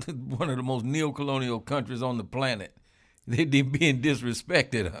d'Ivoire, one of the most neo-colonial countries on the planet. They're being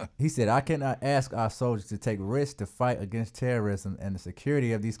disrespected. Huh? He said, I cannot ask our soldiers to take risks to fight against terrorism and the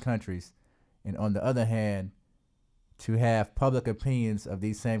security of these countries, and on the other hand, to have public opinions of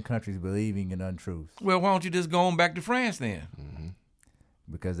these same countries believing in untruths. Well, why don't you just go on back to France then?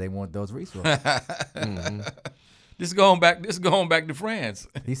 Because they want those resources. Just go on back to France.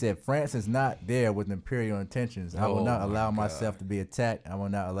 He said, France is not there with imperial intentions. I will not allow God. myself to be attacked. I will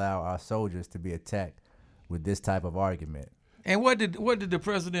not allow our soldiers to be attacked with this type of argument. And what did the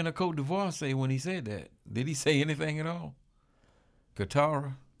president of Côte d'Ivoire say when he said that? Did he say anything at all?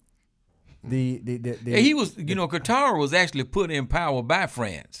 Qatar? Qatar was actually put in power by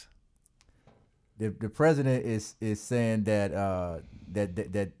France. The president is saying that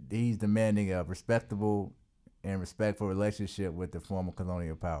that he's demanding a respectable and respectful relationship with the former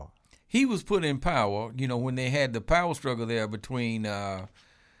colonial power. He was put in power, when they had the power struggle there between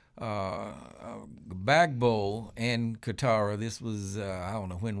Gbagbo and Qatar. This was, I don't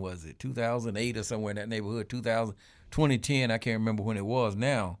know, when was it? 2008 or somewhere in that neighborhood, 2010, I can't remember when it was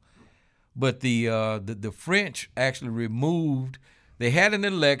now. But the French actually removed, they had an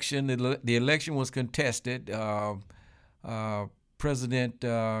election, the election was contested. President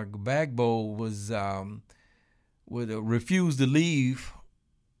Gbagbo would refuse to leave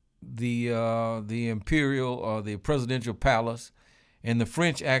the imperial or the presidential palace, and the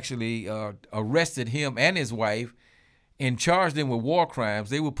French actually arrested him and his wife and charged them with war crimes.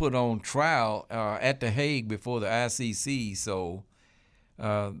 They were put on trial at The Hague before the ICC. So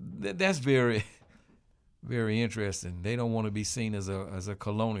that's very, very interesting. They don't want to be seen as a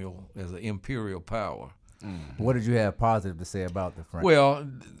colonial, as an imperial power. What did you have positive to say about the French? Well,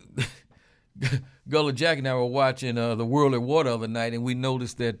 Gullah Jack and I were watching The World at War the other night, and we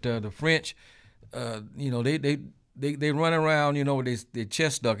noticed that the French, they run around, with their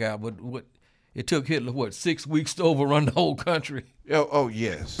chest stuck out. But it took Hitler 6 weeks to overrun the whole country. Oh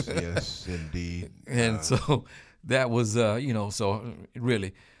yes, yes, indeed. And so that was, so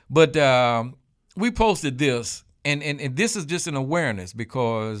really. But we posted this, and this is just an awareness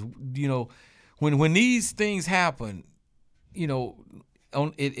because, when these things happen, it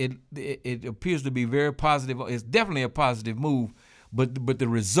appears to be very positive. It's definitely a positive move, but the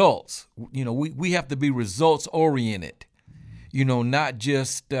results, we have to be results oriented, not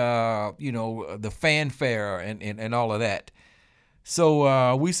just the fanfare and all of that.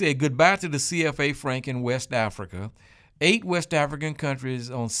 So we said goodbye to the CFA franc in West Africa. 8 West African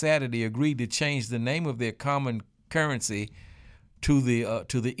countries on Saturday agreed to change the name of their common currency to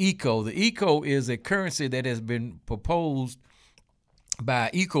the ECO. The ECO is a currency that has been proposed by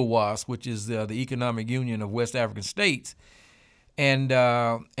ECOWAS, which is the Economic Union of West African States, and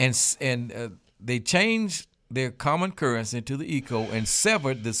they changed their common currency to the ECO and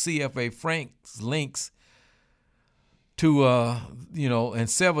severed the CFA franc's links to and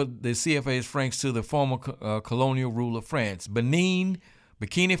severed the CFA's francs to the former colonial rule of France. Benin,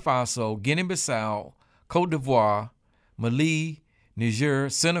 Burkina Faso, Guinea-Bissau, Cote d'Ivoire, Mali, Niger,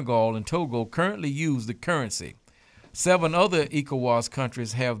 Senegal, and Togo currently use the currency. 7 other ECOWAS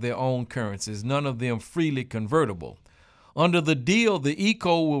countries have their own currencies, none of them freely convertible. Under the deal, the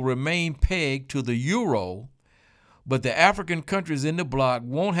ECO will remain pegged to the euro, but the African countries in the bloc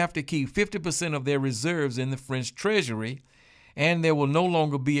won't have to keep 50% of their reserves in the French treasury, and there will no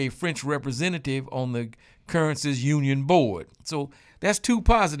longer be a French representative on the currency's union board. So that's 2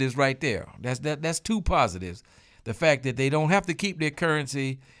 positives right there. That's 2 positives. The fact that they don't have to keep their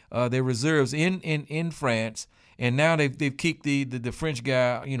currency, their reserves in France, and now they've kicked the French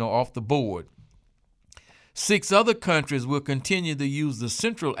guy, off the board. 6 other countries will continue to use the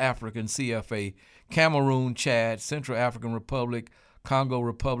Central African CFA: Cameroon, Chad, Central African Republic, Congo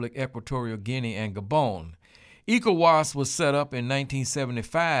Republic, Equatorial Guinea, and Gabon. ECOWAS was set up in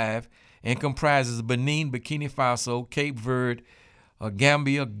 1975 and comprises Benin, Burkina Faso, Cape Verde,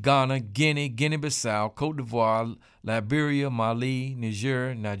 Gambia, Ghana, Guinea, Guinea-Bissau, Cote d'Ivoire, Liberia, Mali,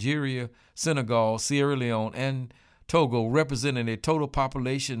 Nigeria, Senegal, Sierra Leone, and Togo, representing a total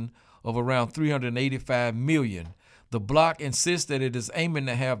population of around 385 million. The bloc insists that it is aiming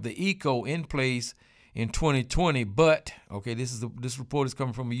to have the ECO in place in 2020, but, this report is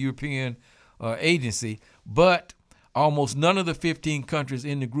coming from a European agency, but almost none of the 15 countries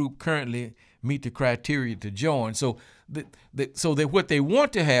in the group currently meet the criteria to join. So that what they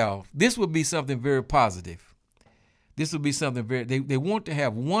want to have, this would be something very positive. This would be something they want to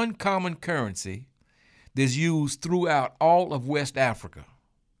have one common currency that's used throughout all of West Africa,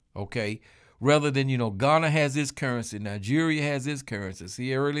 rather than, Ghana has its currency, Nigeria has its currency,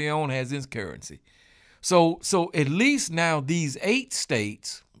 Sierra Leone has its currency. So at least now these 8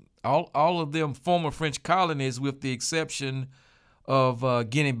 states, all of them former French colonies with the exception of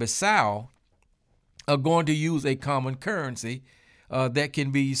Guinea-Bissau, are going to use a common currency that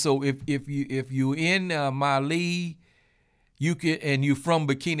can be. So if you're in Mali, you can, and you're from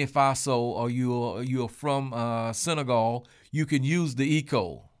Burkina Faso, or you're from Senegal, you can use the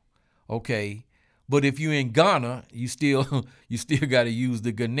ECO, But if you're in Ghana, you still got to use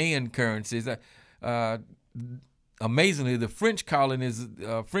the Ghanaian currencies. Amazingly, the French colonies,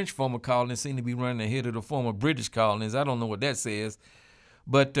 French former colonies, seem to be running ahead of the former British colonies. I don't know what that says.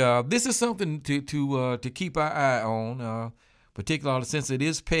 But this is something to keep our eye on, particularly since it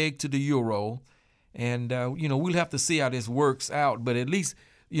is pegged to the euro, and we'll have to see how this works out. But at least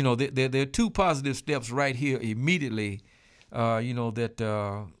there are 2 positive steps right here immediately,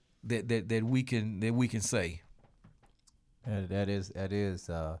 that we can say. That is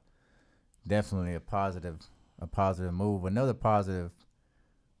definitely a positive move. Another positive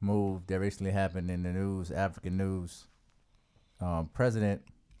move that recently happened in the news, African news. President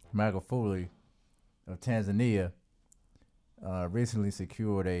Magufuli of Tanzania recently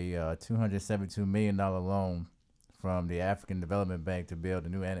secured a $272 million loan from the African Development Bank to build a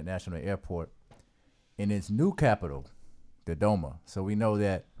new international airport in its new capital, Dodoma. So we know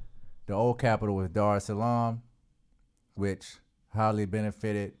that the old capital was Dar es Salaam, which highly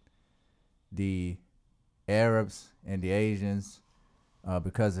benefited the Arabs and the Asians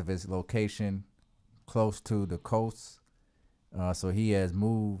because of its location close to the coast. So he has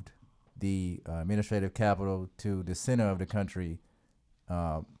moved the administrative capital to the center of the country,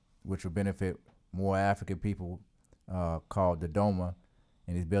 which will benefit more African people, called Dodoma.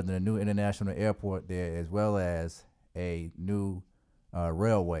 And he's building a new international airport there, as well as a new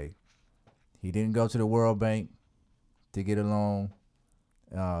railway. He didn't go to the World Bank to get a loan,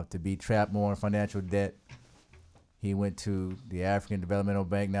 to be trapped more in financial debt. He went to the African Developmental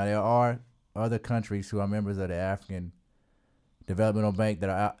Bank. Now, there are other countries who are members of the African Developmental Bank that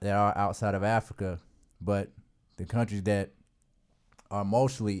are outside of Africa, but the countries that are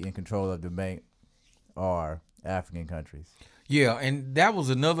mostly in control of the bank are African countries. Yeah, and that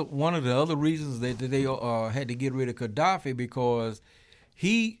was one of the other reasons that they had to get rid of Gaddafi, because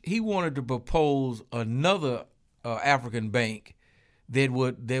he wanted to propose another African bank that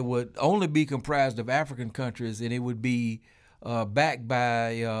would only be comprised of African countries, and it would be backed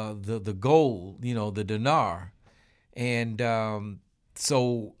by the gold, the dinar. And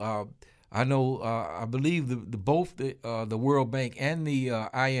so I know I believe both the World Bank and the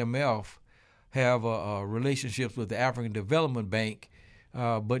IMF have relationships with the African Development Bank,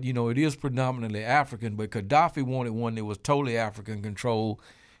 but it is predominantly African. But Gaddafi wanted one that was totally African controlled,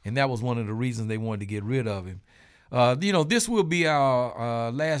 and that was one of the reasons they wanted to get rid of him. This will be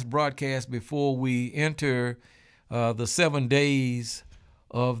our last broadcast before we enter the 7 days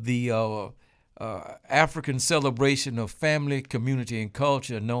of the African celebration of family, community, and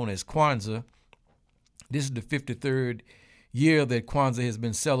culture known as Kwanzaa. This is the 53rd year that Kwanzaa has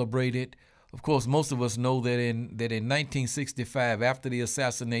been celebrated. Of course, most of us know that in 1965, after the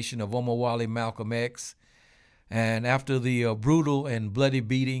assassination of Omowale Malcolm X, and after the brutal and bloody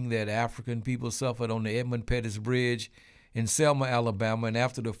beating that African people suffered on the Edmund Pettus Bridge in Selma, Alabama, and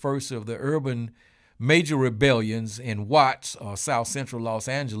after the first of the urban major rebellions in Watts, South Central Los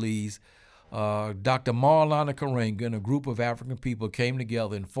Angeles, Dr. Maulana Karenga and a group of African people came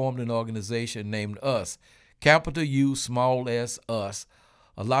together and formed an organization named US, capital U, small s, US.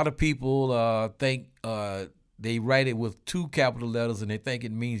 A lot of people think they write it with two capital letters and they think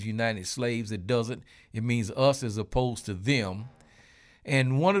it means United Slaves. It doesn't. It means us as opposed to them.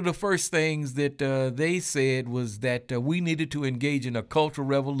 And one of the first things that they said was that we needed to engage in a cultural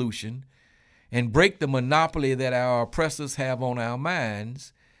revolution and break the monopoly that our oppressors have on our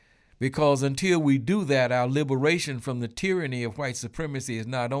minds, because until we do that, our liberation from the tyranny of white supremacy is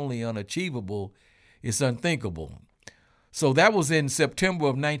not only unachievable, it's unthinkable. So that was in September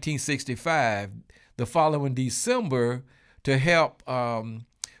of 1965. The following December, to help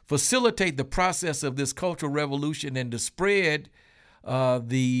facilitate the process of this cultural revolution and to spread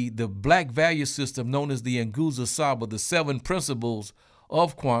the black value system known as the Nguzo Saba, the 7 principles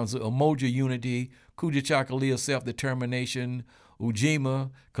of Kwanzaa: Umoja, unity; Kujichagulia, self-determination; Ujima,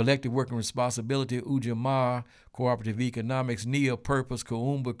 collective working responsibility; Ujamaa, cooperative economics; Nia, purpose;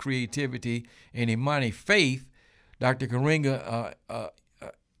 Kuumba, creativity; and Imani, faith. Dr. Karenga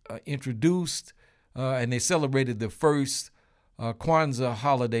introduced, and they celebrated the first Kwanzaa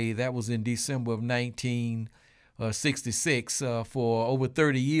holiday. That was in December of 1966. For over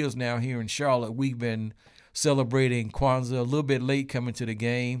 30 years now here in Charlotte, we've been celebrating Kwanzaa, a little bit late coming to the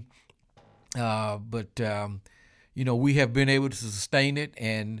game. But we have been able to sustain it,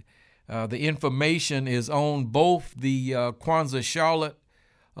 and the information is on both the Kwanzaa Charlotte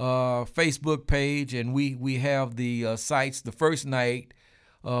Facebook page, and we have the sites. The first night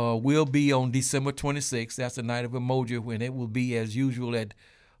will be on December 26th. That's the night of Umoja, when it will be as usual at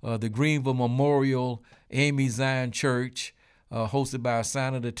the Greenville Memorial Amy Zion Church, hosted by a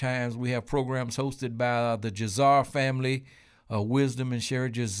Sign of the Times. We have programs hosted by the Jazar family, Wisdom and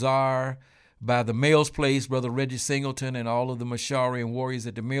Sherry Jazar, by the Males Place, Brother Reggie Singleton, and all of the Mashari and warriors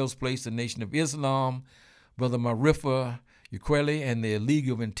at the Males Place, the Nation of Islam, Brother Marifa Ukweli and the League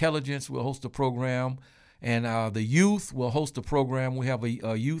of Intelligence will host a program, and the youth will host a program. We have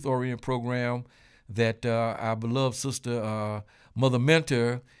a youth-oriented program that our beloved sister Mother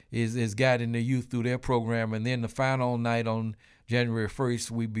Mentor is guiding the youth through their program. And then the final night on January 1st,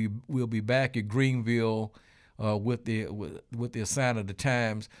 we'll be back at Greenville with the Sign of the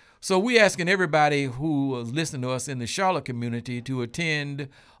Times. So we're asking everybody who is listening to us in the Charlotte community to attend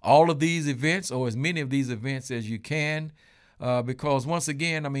all of these events, or as many of these events as you can. Because once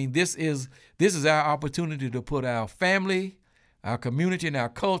again, I mean, this is our opportunity to put our family, our community, and our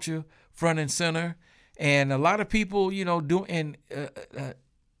culture front and center. And a lot of people,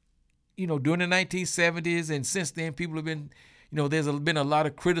 during the 1970s, and since then, people have been, there's been a lot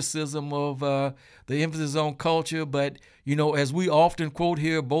of criticism of the emphasis on culture. But, as we often quote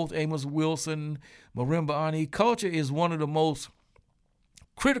here, both Amos Wilson, Marimba Ani, culture is one of the most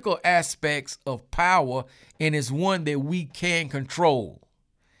critical aspects of power, and it's one that we can control.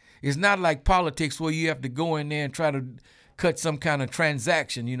 It's not like politics where you have to go in there and try to cut some kind of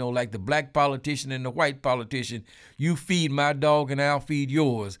transaction, like the black politician and the white politician. You feed my dog and I'll feed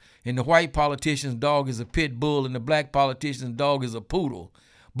yours. And the white politician's dog is a pit bull and the black politician's dog is a poodle.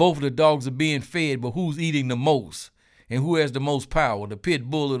 Both of the dogs are being fed, but who's eating the most? And who has the most power, the pit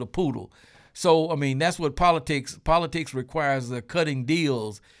bull or the poodle? So, that's what politics requires, cutting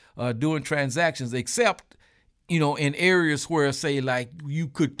deals, doing transactions, except, in areas where, say, like you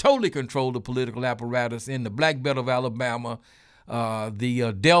could totally control the political apparatus in the Black Belt of Alabama,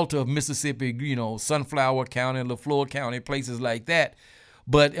 the Delta of Mississippi, Sunflower County, LaFleur County, places like that.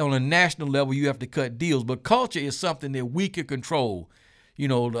 But on a national level, you have to cut deals. But culture is something that we can control.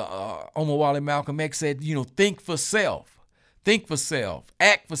 Omowale Malcolm X said, think for self. Think for self,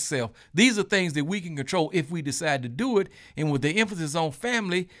 act for self. These are things that we can control if we decide to do it. And with the emphasis on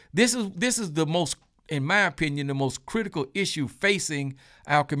family, this is the most, in my opinion, the most critical issue facing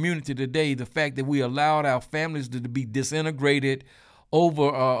our community today, the fact that we allowed our families to be disintegrated over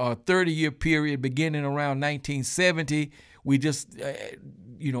a 30-year period beginning around 1970. We just,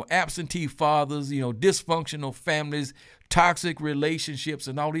 absentee fathers, dysfunctional families, toxic relationships,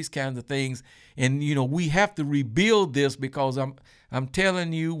 and all these kinds of things. And, we have to rebuild this, because I'm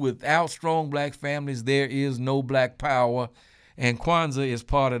telling you, without strong black families, there is no black power, and Kwanzaa is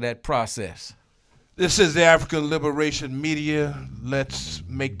part of that process. This is the African Liberation Media. Let's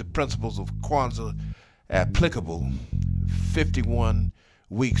make the principles of Kwanzaa applicable 51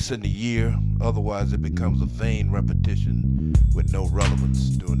 weeks in the year. Otherwise, it becomes a vain repetition with no relevance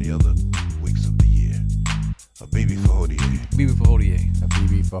during the other weeks of the year. A Bibi Fahodier. Bibi Fahodier. A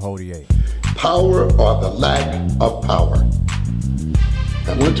Bibi Fahodier. Power or the lack of power.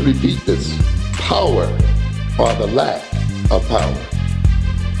 I want to repeat this. Power or the lack of power.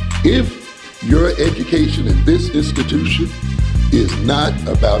 If your education in this institution is not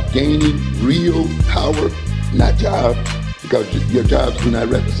about gaining real power, not jobs, because your jobs do not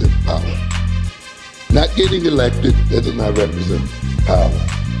represent power. Not getting elected, that does not represent power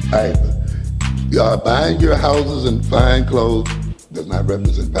either. Buying your houses and fine clothes does not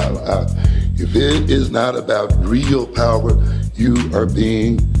represent power. If it is not about real power, you are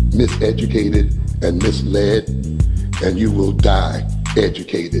being miseducated and misled, and you will die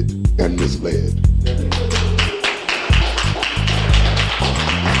educated and misled.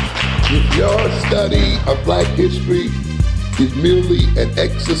 If your study of black history is merely an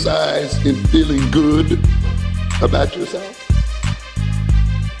exercise in feeling good about yourself,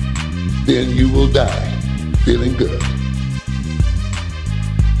 then you will die feeling good.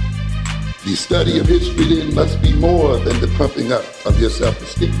 The study of history then must be more than the pumping up of your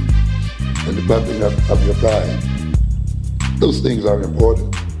self-esteem and the pumping up of your pride. Those things are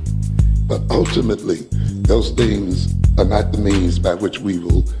important, but ultimately, those things are not the means by which we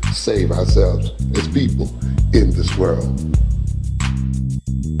will save ourselves as people in this world.